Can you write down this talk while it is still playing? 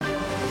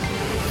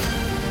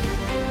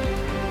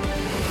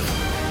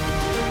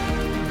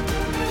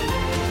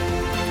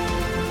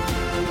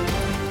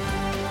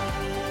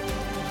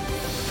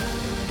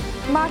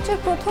মার্চের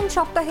প্রথম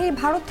সপ্তাহেই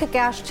ভারত থেকে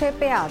আসছে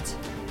পেঁয়াজ।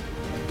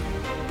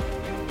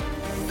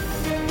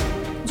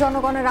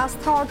 জনগণের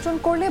আস্থা অর্জন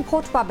করলে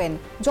ভোট পাবেন,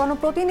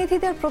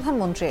 জনপ্রতিনিধিদের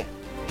প্রধানমন্ত্রী।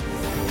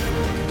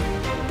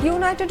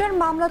 ইউনাইটেডের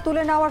মামলা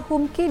তুলে নেওয়ার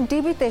হুমকি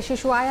ডিবিতে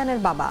শিশু আয়ানের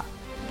বাবা।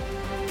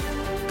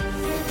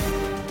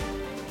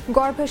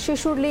 গর্ভের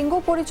শিশুর লিঙ্গ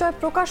পরিচয়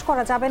প্রকাশ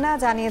করা যাবে না,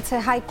 জানিয়েছে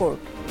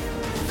হাইকোর্ট।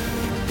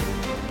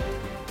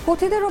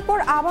 হুথিদের ওপর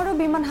আবারও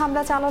বিমান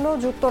হামলা চালালো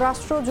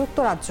যুক্তরাষ্ট্র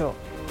যুক্তরাজ্য।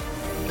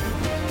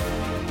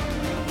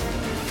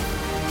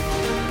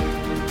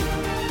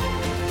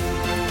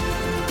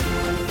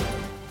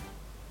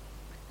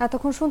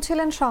 এতক্ষণ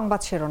শুনছিলেন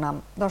সংবাদ শিরোনাম।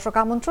 দর্শক,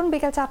 আমন্ত্রণ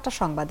বিকেল 4টার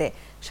সংবাদে।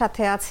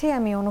 সাথে আছি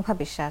আমি অনুভা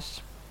বিশ্বাস।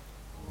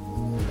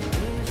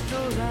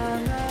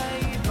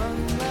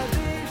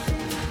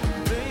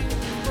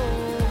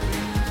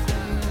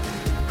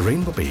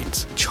 রেইনবো পেইন্টস,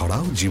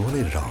 ছড়াও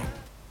জীবনের রং।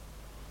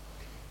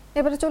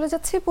 এবারে চলে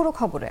যাচ্ছি পুরো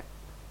খবরে।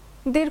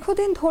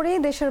 দীর্ঘদিন ধরে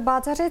দেশের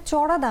বাজারে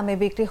চড়া দামে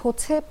বিক্রি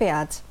হচ্ছে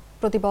পেঁয়াজ।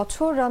 প্রতি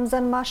বছর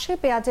রমজান মাসে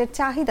পেঁয়াজের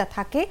চাহিদা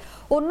থাকে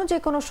অন্য যে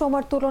কোনো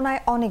সময়ের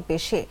তুলনায় অনেক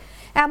বেশি।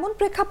 এমন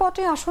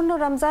প্রেক্ষাপটে আসন্ন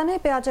রমজানে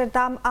পেঁয়াজের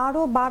দাম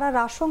আরও বাড়ার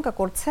আশঙ্কা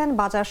করছেন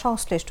বাজার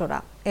সংশ্লিষ্টরা।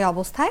 এ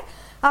অবস্থায়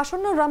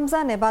আসন্ন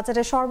রমজানে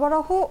বাজারে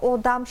সরবরাহ ও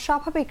দাম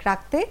স্বাভাবিক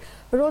রাখতে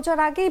রোজার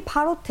আগেই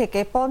ভারত থেকে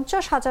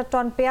 50,000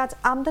 টন পেঁয়াজ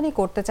আমদানি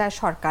করতে চায়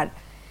সরকার।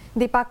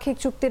 দ্বিপাক্ষিক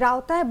চুক্তির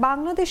আওতায়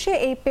বাংলাদেশে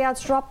এই পেঁয়াজ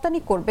রপ্তানি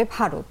করবে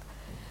ভারত।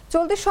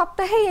 চলতি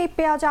সপ্তাহেই এই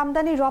পেঁয়াজ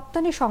আমদানি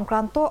রপ্তানি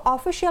সংক্রান্ত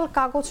অফিসিয়াল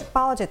কাগজ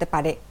পাওয়া যেতে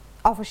পারে।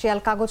 অফিসিয়াল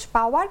কাগজ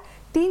পাওয়ার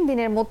 3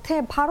 দিনের মধ্যে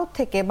ভারত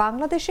থেকে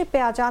বাংলাদেশে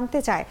পেঁয়াজ আনতে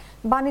চায়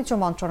বাণিজ্য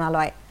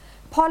মন্ত্রণালয়।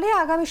 ফলে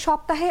আগামী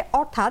সপ্তাহে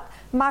অর্থাৎ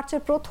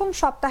মার্চের প্রথম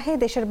সপ্তাহে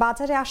দেশের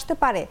বাজারে আসতে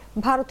পারে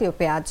ভারতীয়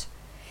পেঁয়াজ।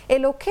 এ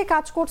লক্ষ্যে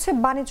কাজ করছে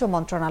বাণিজ্য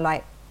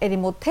মন্ত্রণালয়। এরই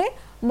মধ্যে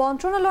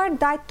মন্ত্রণালয়ের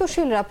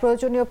দায়িত্বশীলরা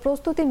প্রয়োজনীয়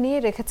প্রস্তুতি নিয়ে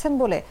রেখেছেন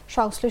বলে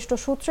সংশ্লিষ্ট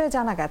সূত্রে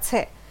জানা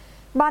গেছে।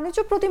 বাণিজ্য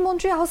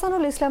প্রতিমন্ত্রী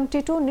আহসানুল ইসলাম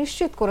টিটু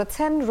নিশ্চিত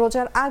করেছেন,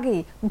 রোজার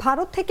আগেই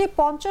ভারত থেকে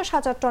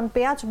 50,000 টন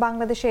পেঁয়াজ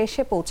বাংলাদেশে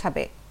এসে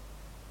পৌঁছাবে।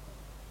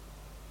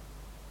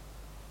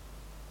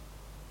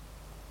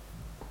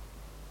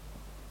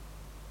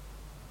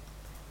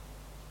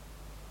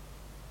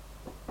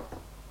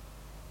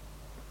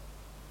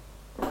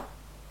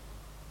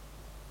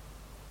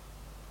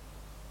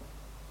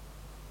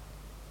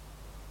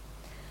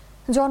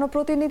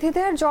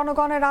 জনপ্রতিনিধিদের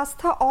জনগণের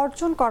আস্থা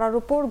অর্জন করার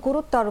উপর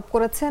গুরুত্ব আরোপ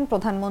করেছেন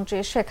প্রধানমন্ত্রী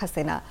শেখ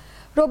হাসিনা।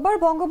 রোববার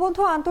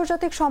বঙ্গবন্ধু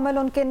আন্তর্জাতিক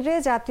সম্মেলন কেন্দ্রে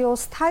জাতীয়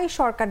স্থায়ী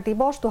সরকার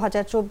দিবস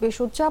 2024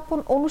 উদযাপন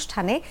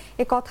অনুষ্ঠানে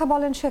এ কথা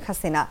বলেন শেখ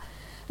হাসিনা।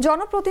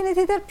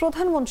 জনপ্রতিনিধিদের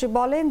প্রধানমন্ত্রী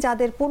বলেন,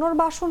 যাদের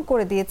পুনর্বাসন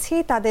করে দিয়েছি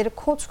তাদের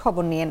খোঁজ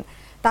খবর নিন,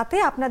 তাতে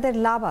আপনাদের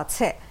লাভ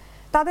আছে।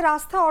 তাদের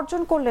আস্থা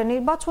অর্জন করলে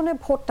নির্বাচনে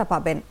ভোটটা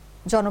পাবেন।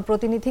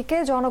 জনপ্রতিনিধিকে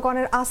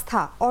জনগণের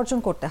আস্থা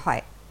অর্জন করতে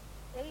হয়।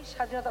 এই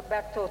স্বাধীনতা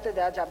ব্যর্থ হতে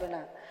দেওয়া যাবে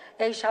না।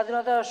 এই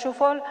স্বাধীনতার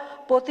সুফল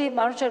প্রতি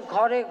মানুষের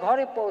ঘরে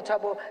ঘরে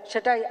পৌঁছাবো,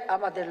 সেটাই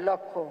আমাদের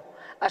লক্ষ্য।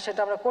 আর সেটা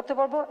আমরা করতে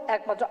পারবো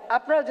একমাত্র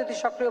আপনারা যদি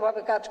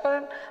সক্রিয়ভাবে কাজ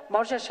করেন,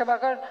 মানুষের সেবা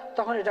করেন,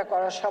 তখন এটা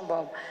করা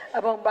সম্ভব।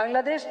 এবং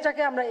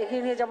বাংলাদেশটাকে আমরা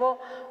এগিয়ে নিয়ে যাব।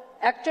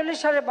 41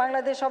 সালে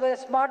বাংলাদেশ হবে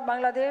স্মার্ট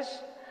বাংলাদেশ।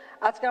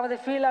 আজকে আমাদের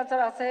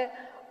ফ্রিল্যান্সার আছে,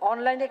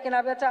 অনলাইনে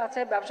কেনাবেচা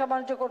আছে, ব্যবসা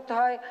বাণিজ্য করতে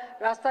হয়,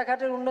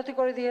 রাস্তাঘাটের উন্নতি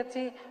করে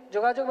দিয়েছি,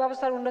 যোগাযোগ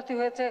ব্যবস্থার উন্নতি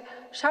হয়েছে।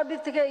 সব দিক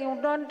থেকে এই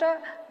উন্নয়নটা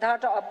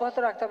ধারাটা অব্যাহত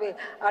রাখতে হবে।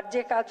 আর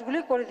যে কাজগুলি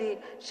করে দিই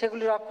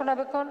সেগুলি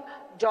রক্ষণাবেক্ষণ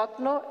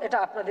যত্ন এটা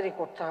আপনাদেরই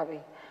করতে হবে।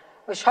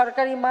 ওই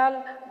সরকারি মাল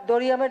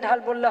দরিয়ামে ঢাল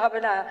বললে হবে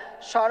না।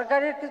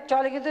 সরকারের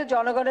চলে কিন্তু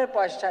জনগণের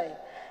পয়সায়।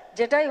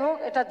 যেটাই হোক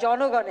এটা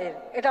জনগণের,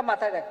 এটা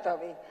মাথায় রাখতে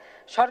হবে।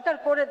 সরকার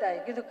করে দেয়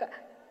কিন্তু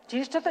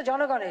জিনিসটা তো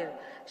জনগণের,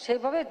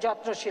 সেইভাবে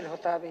যত্নশীল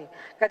হতে হবে।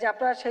 কাজে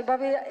আপনারা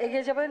সেইভাবে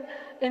এগিয়ে যাবেন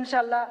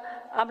ইনশাল্লাহ।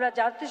 আমরা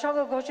জাতিসংঘ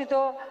ঘোষিত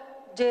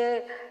যে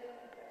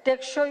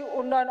টেকসই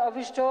উন্নয়ন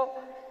অভিষ্ট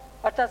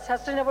অর্থাৎ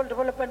সাস্টেনেবল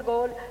ডেভেলপমেন্ট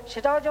গোল,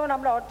 সেটাও যেমন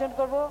আমরা অর্জন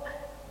করব।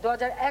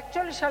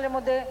 2041 সালের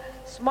মধ্যে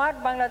স্মার্ট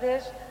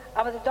বাংলাদেশ,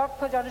 আমাদের দক্ষ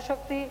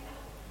জনশক্তি,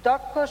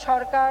 দক্ষ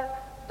সরকার,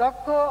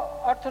 দক্ষ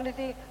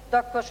অর্থনীতি,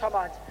 দক্ষ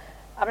সমাজ,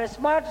 আমরা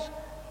স্মার্ট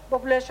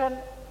পপুলেশন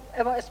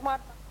এবং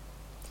স্মার্ট।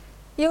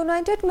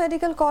 ইউনাইটেড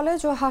মেডিকেল কলেজ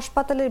ও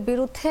হাসপাতালের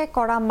বিরুদ্ধে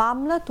করা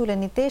মামলা তুলে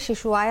নিতে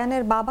শিশু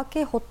আয়ানের বাবাকে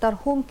হত্যার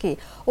হুমকি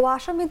ও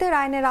আসামিদের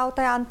আইনের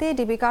আওতায় আনতে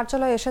ডিবি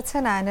কার্যালয়ে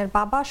এসেছেন আয়ানের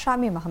বাবা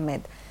শামীম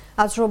আহমেদ।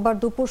 আজ রোববার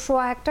দুপুর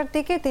 1:15টার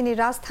দিকে তিনি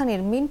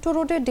রাজধানীর মিন্টো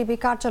রোডের ডিবি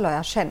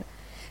কার্যালয়ে আসেন।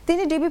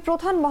 তিনি ডিবি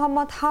প্রধান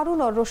মোহাম্মদ হারুন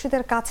ও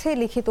রশিদের কাছে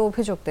লিখিত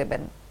অভিযোগ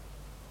দেবেন।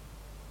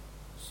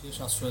 শেষ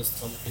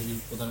আশ্রয়স্থল ডিবি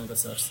প্রধানের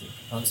কাছে আসছি,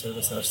 কাউন্সিলের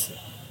কাছে আসছি।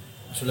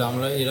 আসলে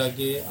আমরা এর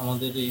আগে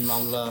আমাদের এই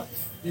মামলা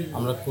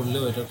আমরা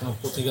করলেও এটার কোনো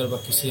প্রতিকার বা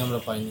কিছুই আমরা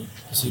পাইনি,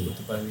 কিছুই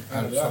করতে পারিনি।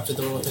 আর সবচেয়ে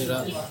বড় কথা, এরা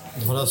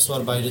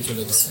ধরাছোঁয়ার বাইরে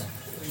চলে গেছে।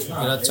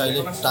 এরা চাইলে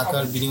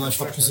টাকার বিনিময়ে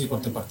সব কিছুই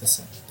করতে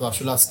পারতেছে। তো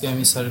আসলে আজকে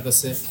আমি স্যারের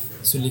কাছে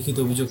কিছু লিখিত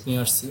অভিযোগ নিয়ে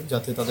আসছি,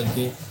 যাতে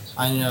তাদেরকে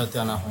আইনের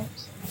আওতায় আনা হয়।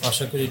 তো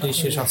আশা করি এটাই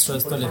শেষ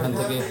আশ্রয়স্থল, এখান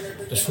থেকে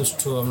একটা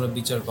সুষ্ঠু আমরা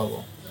বিচার পাবো।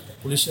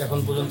 পুলিশ এখন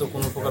পর্যন্ত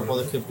কোনো প্রকার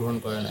পদক্ষেপ গ্রহণ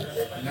করে নাই।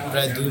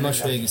 প্রায় 2 মাস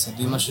হয়ে গেছে।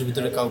 2 মাসের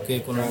ভিতরে কাউকে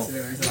কোনো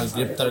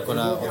গ্রেপ্তার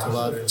করা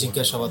অথবা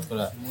জিজ্ঞাসাবাদ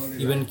করা,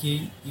 ইভেন কি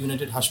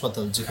ইউনাইটেড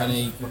হাসপাতাল যেখানে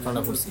এই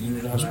ঘটনাটা ঘটছে,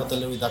 ইউনাইটেড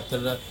হাসপাতালে ওই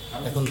ডাক্তাররা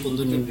এখন পর্যন্ত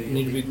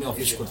নির্বিঘ্নে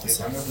অফিস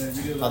করতেছে।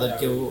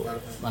 তাদেরকেও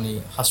মানে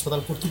হাসপাতাল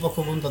কর্তৃপক্ষ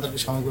পর্যন্ত তাদেরকে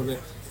সাময়িকভাবে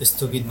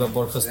স্থগিত বা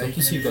বরখাস্ত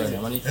কিছুই করে না,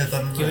 মানে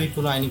কেউই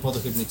কোনো আইনি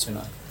পদক্ষেপ নিচ্ছে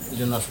না। এই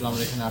জন্য আসলে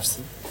আমরা এখানে আসছি।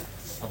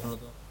 আপনারা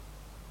তো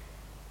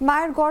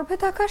মায়ের গর্ভে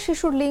থাকা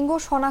শিশুর লিঙ্গ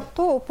শনাক্ত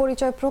ও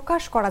পরিচয়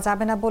প্রকাশ করা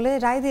যাবে না বলে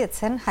রায়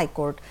দিয়েছেন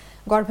হাইকোর্ট।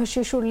 গর্ভের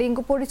শিশুর লিঙ্গ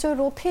পরিচয়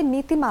রোধে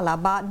নীতিমালা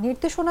বা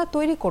নির্দেশনা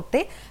তৈরি করতে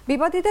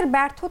বিবাদীদের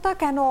ব্যর্থতা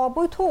কেন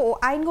অবৈধ ও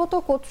আইনগত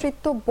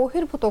কর্তৃত্ব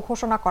বহির্ভূত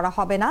ঘোষণা করা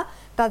হবে না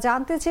তা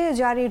জানতে চেয়ে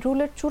জারি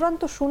রুলের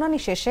চূড়ান্ত শুনানি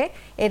শেষে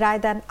এ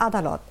রায় দেন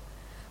আদালত।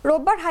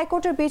 রোববার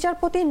হাইকোর্টের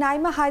বিচারপতি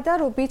নাইমা হায়দার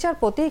ও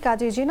বিচারপতি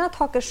কাজী জিনাত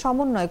হকের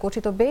সমন্বয়ে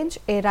গঠিত বেঞ্চ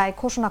এ রায়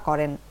ঘোষণা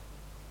করেন।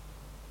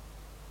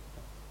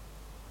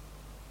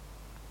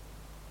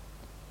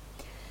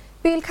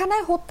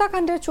 পিলখানায়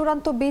হত্যাকাণ্ডের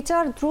চূড়ান্ত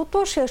বিচার দ্রুত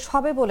শেষ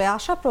হবে বলে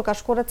আশা প্রকাশ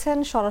করেছেন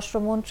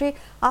স্বরাষ্ট্রমন্ত্রী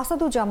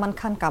আসাদুজ্জামান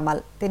খান কামাল।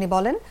 তিনি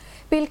বলেন,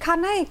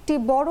 পিলখানায় একটি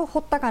বড়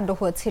হত্যাকাণ্ড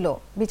হয়েছিল,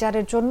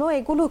 বিচারের জন্য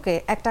এগুলোকে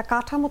একটা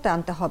কাঠামোতে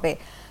আনতে হবে।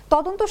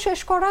 তদন্ত শেষ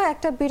করা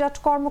একটা বিরাট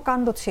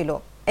কর্মকাণ্ড ছিল,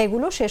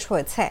 এগুলো শেষ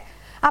হয়েছে।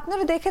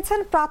 আপনারা দেখেছেন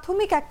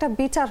প্রাথমিক একটা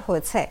বিচার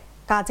হয়েছে,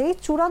 কাজেই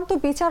চূড়ান্ত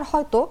বিচার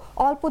হয়তো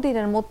অল্প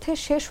দিনের মধ্যে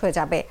শেষ হয়ে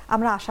যাবে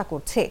আমরা আশা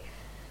করছি।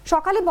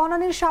 সকালে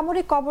বনানীর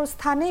সামরিক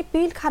কবরস্থানে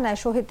পিলখানায়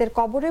শহীদদের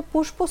কবরে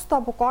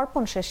পুষ্পস্তবক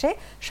অর্পণ শেষে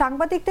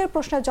সাংবাদিকদের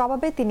প্রশ্নের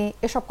জবাবে তিনি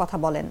এসব কথা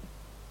বলেন।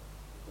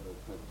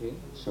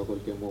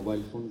 সকলকে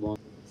মোবাইল ফোন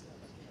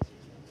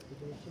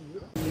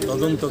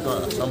তদন্ত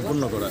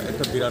সম্পূর্ণ করা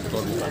একটা বিরাট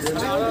কর্ম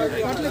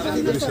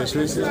শেষ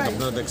হয়েছে।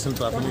 আপনারা দেখছেন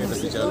প্রাথমিক একটা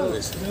বিচার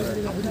হয়েছে,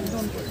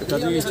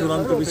 কাজে এই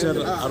চূড়ান্ত বিচার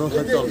আরও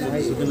হয়তো অল্প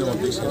কিছুদিনের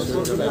মধ্যেই শেষ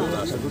হয়ে যাবে আমরা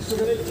আশা করছি।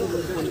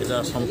 এটা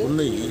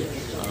সম্পূর্ণই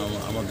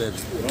আমাদের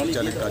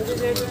বিচারিক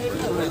কার্যক্রম।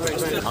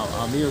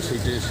 আমিও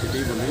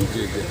সেটাই বলি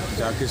যে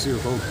যা কিছু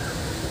হোক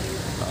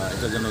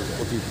এটা যেন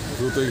অতি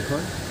দ্রুতই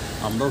হয়,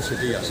 আমরাও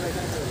সেটাই আশা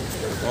করি।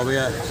 কবে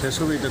শেষ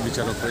হবে এটা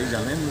বিচারকরাই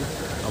জানেন।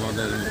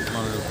 আমাদের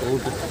মানে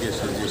কোর্ট থেকে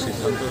যে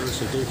সিদ্ধান্ত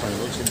সেটাই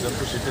ফাইনাল সিদ্ধান্ত,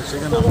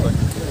 সেখানে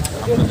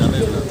আমরা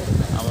জানেন না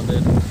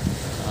আমাদের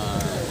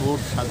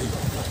কোর্ট স্বাধীন,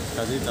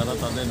 কাজেই তারা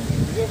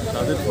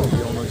তাদের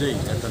অনুযায়ী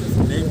একটা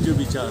ন্যায্য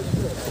বিচার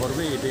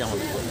করবে, এটাই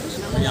আমাদের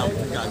আমি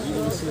আপনাকে আগেই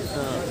বলেছি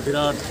একটা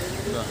বিরাট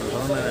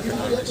ধরনের একটা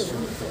কাজ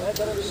এসেছিল,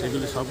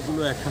 সেগুলি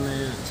সবগুলো এখানে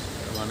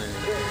মানে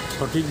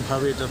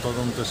সঠিকভাবে এটা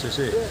তদন্ত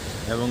শেষে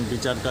এবং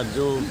বিচার কার্য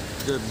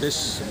বেশ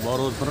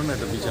বড় ধরনের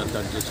একটা বিচার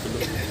কার্য ছিল,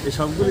 এই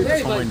সবগুলি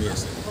সময়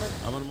নিয়েছে।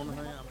 আমার মনে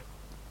হয়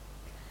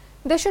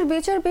দেশের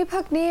বিচার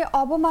বিভাগ নিয়ে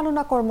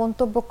অবমাননাকর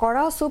মন্তব্য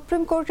করা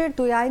সুপ্রিম কোর্টের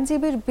 2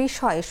 আইনজীবীর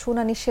বিষয়ে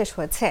শুনানি শেষ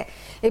হয়েছে।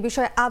 এ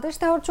বিষয়ে আদেশ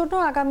দেওয়ার জন্য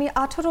আগামী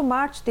 18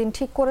 মার্চ দিন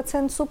ঠিক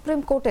করেছেন সুপ্রিম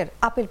কোর্টের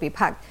আপিল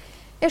বিভাগ।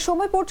 এ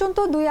সময় পর্যন্ত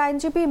 2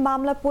 আইনজীবী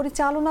মামলা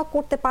পরিচালনা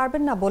করতে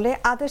পারবেন না বলে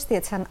আদেশ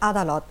দিয়েছেন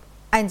আদালত।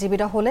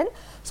 আইনজীবীরা হলেন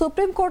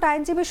সুপ্রিম কোর্ট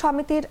আইনজীবী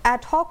সমিতির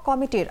অ্যাডহক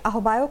কমিটির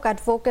আহ্বায়ক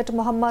অ্যাডভোকেট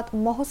মোহাম্মদ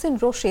মহসিন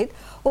রশিদ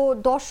ও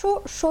দর্শ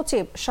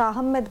সচিব শাহ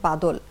আহমেদ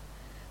বাদল।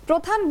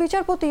 প্রধান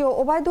বিচারপতি ও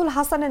ওবায়দুল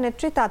হাসানের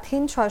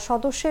নেতৃত্বাধীন 6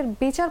 সদস্যের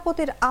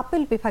বিচারপতির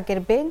আপিল বিভাগের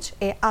বেঞ্চ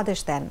এ আদেশ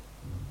দেন।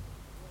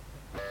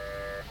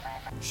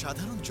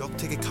 সাধারণ জগ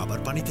থেকে খাবার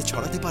পানিতে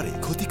ছড়াতে পারে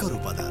ক্ষতিকর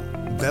উপাদান।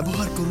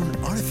 ব্যবহার করুন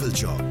আরএফএল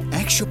জগ,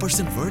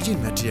 100% ভার্জিন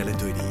ম্যাটেরিয়ালে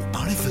তৈরি।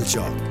 RFL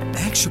jug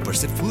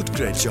 100% food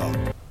grade jug.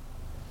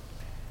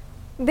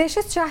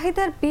 দেশের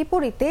চাহিদার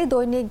বিপরীতে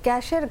দৈনিক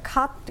গ্যাসের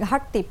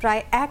ঘাটতি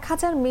প্রায়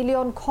 1000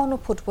 মিলিয়ন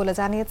ঘনফুট বলে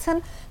জানিয়েছেন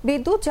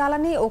বিদ্যুৎ,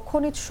 জ্বালানি ও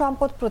খনিজ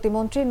সম্পদ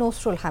প্রতিমন্ত্রী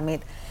নসরুল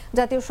হামিদ।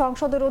 জাতীয়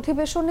সংসদের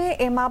অধিবেশনে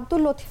এম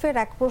আব্দুল লতিফের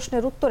এক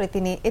প্রশ্নের উত্তরে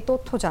তিনি এ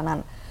তথ্য জানান।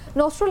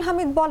 নসরুল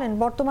হামিদ বলেন,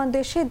 বর্তমান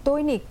দেশে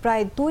দৈনিক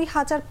প্রায়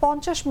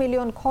 2050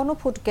 মিলিয়ন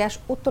ঘনফুট গ্যাস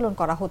উত্তোলন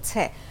করা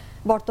হচ্ছে।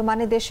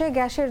 বর্তমানে দেশে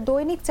গ্যাসের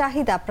দৈনিক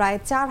চাহিদা প্রায়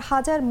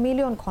 4000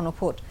 মিলিয়ন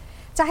ঘনফুট।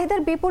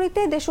 চাহিদার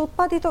বিপরীতে দেশে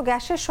উৎপাদিত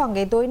গ্যাসের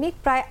সঙ্গে দৈনিক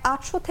প্রায়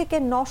 800 থেকে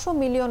 900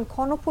 মিলিয়ন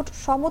ঘনফুট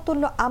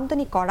সমতুল্য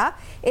আমদানি করা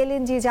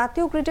এলএনজি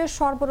জাতীয় গ্রিডে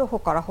সরবরাহ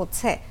করা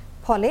হচ্ছে।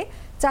 ফলে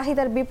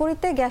চাহিদার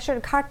বিপরীতে গ্যাসের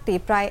ঘাটতি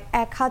প্রায়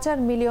 1000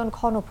 মিলিয়ন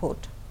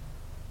ঘনফুট।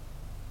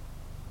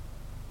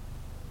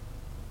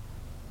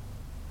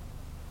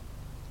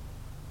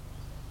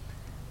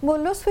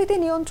 মূল্যস্ফীতি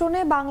নিয়ন্ত্রণে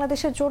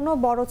বাংলাদেশের জন্য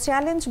বড়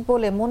চ্যালেঞ্জ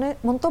বলে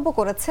মন্তব্য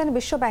করেছেন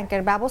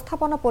বিশ্বব্যাংকের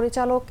ব্যবস্থাপনা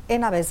পরিচালক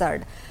এনা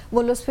বেজার্ড।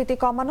 মূল্যস্ফীতি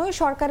কমানোয়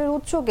সরকারের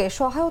উদ্যোগে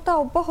সহায়তা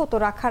অব্যাহত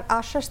রাখার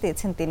আশ্বাস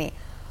দিয়েছেন তিনি।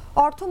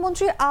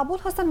 অর্থমন্ত্রী আবুল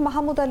হাসান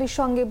মাহমুদ আলীর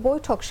সঙ্গে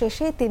বৈঠক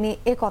শেষে তিনি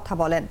কথা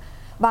বলেন।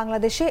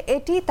 বাংলাদেশে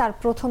এটি তার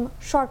প্রথম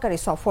সরকারি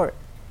সফর।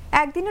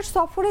 একদিনের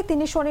সফরে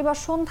তিনি শনিবার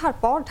সন্ধ্যার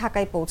পর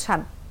ঢাকায় পৌঁছান।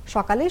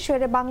 সকালে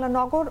শেরে বাংলা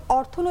নগর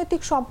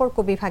অর্থনৈতিক সম্পর্ক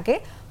বিভাগে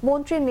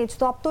মন্ত্রীর নিজ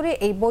দপ্তরে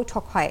এই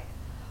বৈঠক হয়।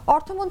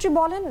 অর্থমন্ত্রী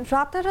বলেন,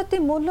 রাতারাতি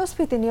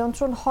মূল্যস্ফীতি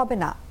নিয়ন্ত্রণ হবে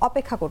না,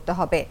 অপেক্ষা করতে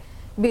হবে।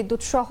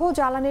 বিদ্যুৎ সহ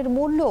জ্বালানির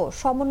মূল্য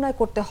সমন্বয়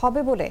করতে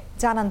হবে বলে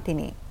জানান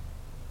তিনি।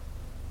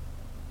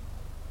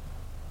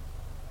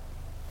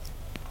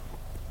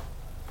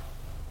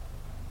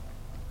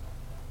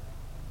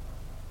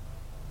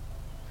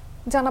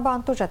 জানাবো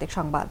আন্তর্জাতিক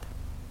সংবাদ।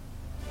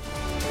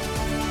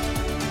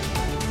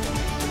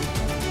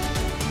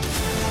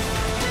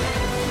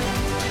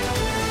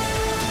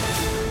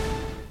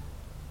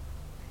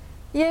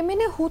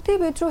 ইয়েমেনে হুথি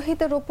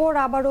বিদ্রোহীদের উপর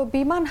আবারও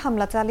বিমান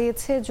হামলা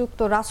চালিয়েছে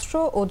যুক্তরাষ্ট্র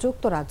ও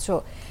যুক্তরাজ্য।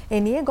 এ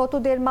নিয়ে গত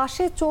 1.5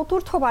 মাসে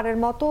চতুর্থবারের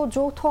মতো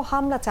যৌথ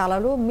হামলা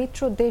চালালো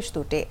মিত্র দেশ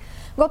দুটি।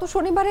 গত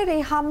শনিবারের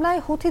এই হামলায়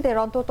হুথিদের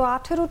অন্তত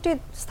 18টি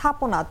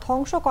স্থাপনা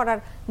ধ্বংস করার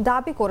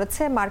দাবি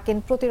করেছে মার্কিন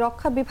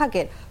প্রতিরক্ষা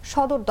বিভাগের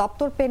সদর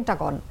দপ্তর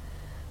পেন্টাগন।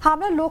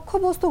 হামলার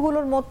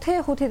লক্ষ্যবস্তুগুলোর মধ্যে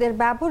হুথিদের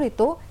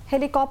ব্যবহৃত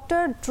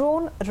হেলিকপ্টার,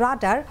 ড্রোন,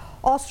 রাডার,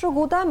 অস্ত্র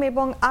গুদাম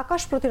এবং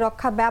আকাশ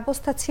প্রতিরক্ষা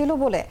ব্যবস্থা ছিল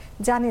বলে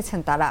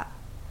জানিয়েছেন তারা।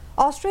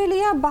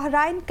 Australia,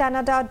 Bahrain,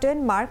 Canada,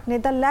 Denmark,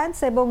 Netherlands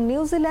এবং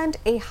নিউজিল্যান্ড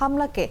এই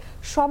হামলাকে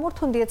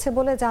সমর্থন দিয়েছে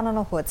বলে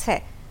জানানো হয়েছে।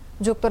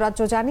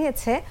 যুক্তরাজ্য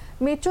জানিয়েছে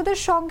মিত্রদের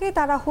সঙ্গে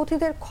তারা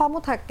হুথিদের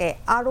ক্ষমতাকে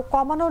আরও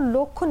কমানোর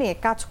লক্ষ্য নিয়ে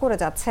কাজ করে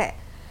যাচ্ছে।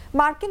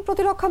 মার্কিন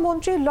প্রতিরক্ষা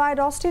মন্ত্রী লয়েড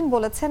অস্টিন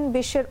বলেছেন,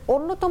 বিশ্বের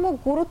অন্যতম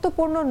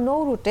গুরুত্বপূর্ণ নৌ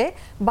রুটে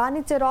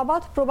বাণিজ্যের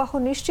অবাধ প্রবাহ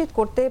নিশ্চিত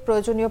করতে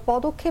প্রয়োজনীয়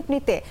পদক্ষেপ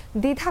নিতে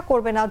দ্বিধা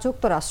করবে না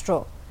যুক্তরাষ্ট্র।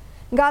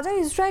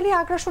 গাজায় ইসরায়েলি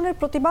আগ্রাসনের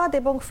প্রতিবাদ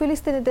এবং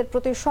ফিলিস্তিনিদের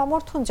প্রতি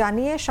সমর্থন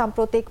জানিয়ে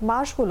সাম্প্রতিক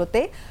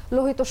মাসগুলোতে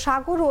লোহিত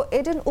সাগর ও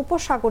এডেন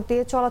উপসাগর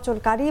দিয়ে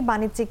চলাচলকারী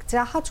বাণিজ্যিক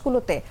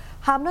জাহাজগুলোতে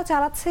হামলা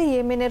চালাচ্ছে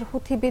ইয়েমেনের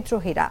হুথি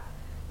বিদ্রোহীরা।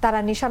 তারা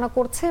নিশানা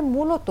করছে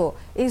মূলত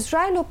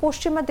ইসরায়েল ও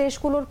পশ্চিমা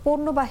দেশগুলোর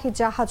পণ্যবাহী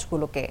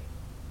জাহাজগুলোকে।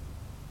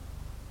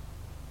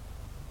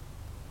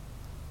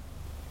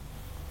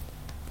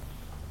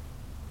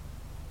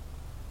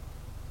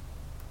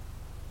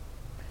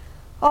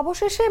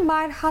 অবশেষে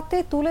মায়ের হাতে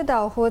তুলে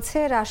দেওয়া হয়েছে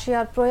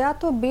রাশিয়ার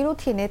প্রয়াত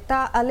বিরোধী নেতা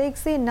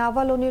আলেক্সি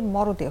নাভালনির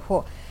মরদেহ।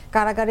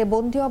 কারাগারে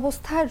বন্দী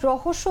অবস্থায়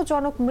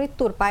রহস্যজনক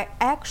মৃত্যুর প্রায়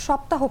 1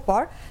 সপ্তাহ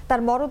পর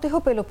তার মরদেহ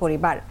পেল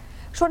পরিবার।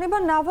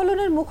 শনিবার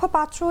নাভালনির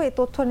মুখপাত্র এ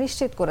তথ্য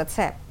নিশ্চিত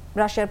করেছে।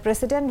 রাশিয়ার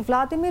প্রেসিডেন্ট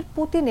ভ্লাদিমির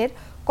পুতিনের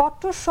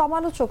কট্টর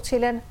সমালোচক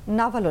ছিলেন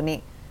নাভালনি।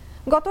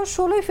 গত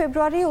 16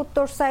 ফেব্রুয়ারি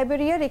উত্তর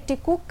সাইবেরিয়ার একটি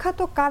কুখ্যাত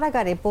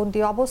কারাগারে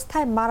বন্দী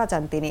অবস্থায় মারা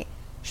যান তিনি।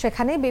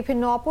 সেখানে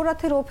বিভিন্ন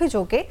অপরাধের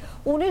অভিযোগে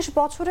 19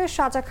 বছরের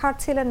সাজা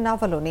খাটছিলেন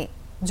নাভালনি।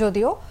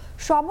 যদিও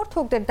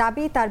সমর্থকদের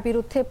দাবি তার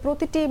বিরুদ্ধে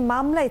প্রতিটি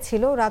মামলাই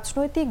ছিল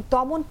রাজনৈতিক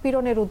দমন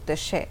পীড়নের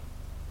উদ্দেশ্যে।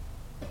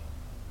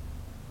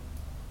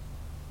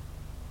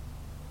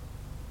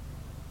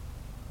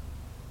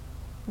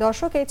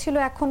 দর্শক, এই ছিল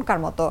এখনকার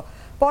মতো।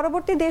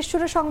 পরবর্তী দেশ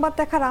জুড়ে সংবাদ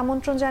দেখার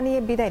আমন্ত্রণ জানিয়ে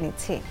বিদায়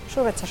নিচ্ছি।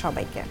 শুভেচ্ছা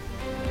সবাইকে।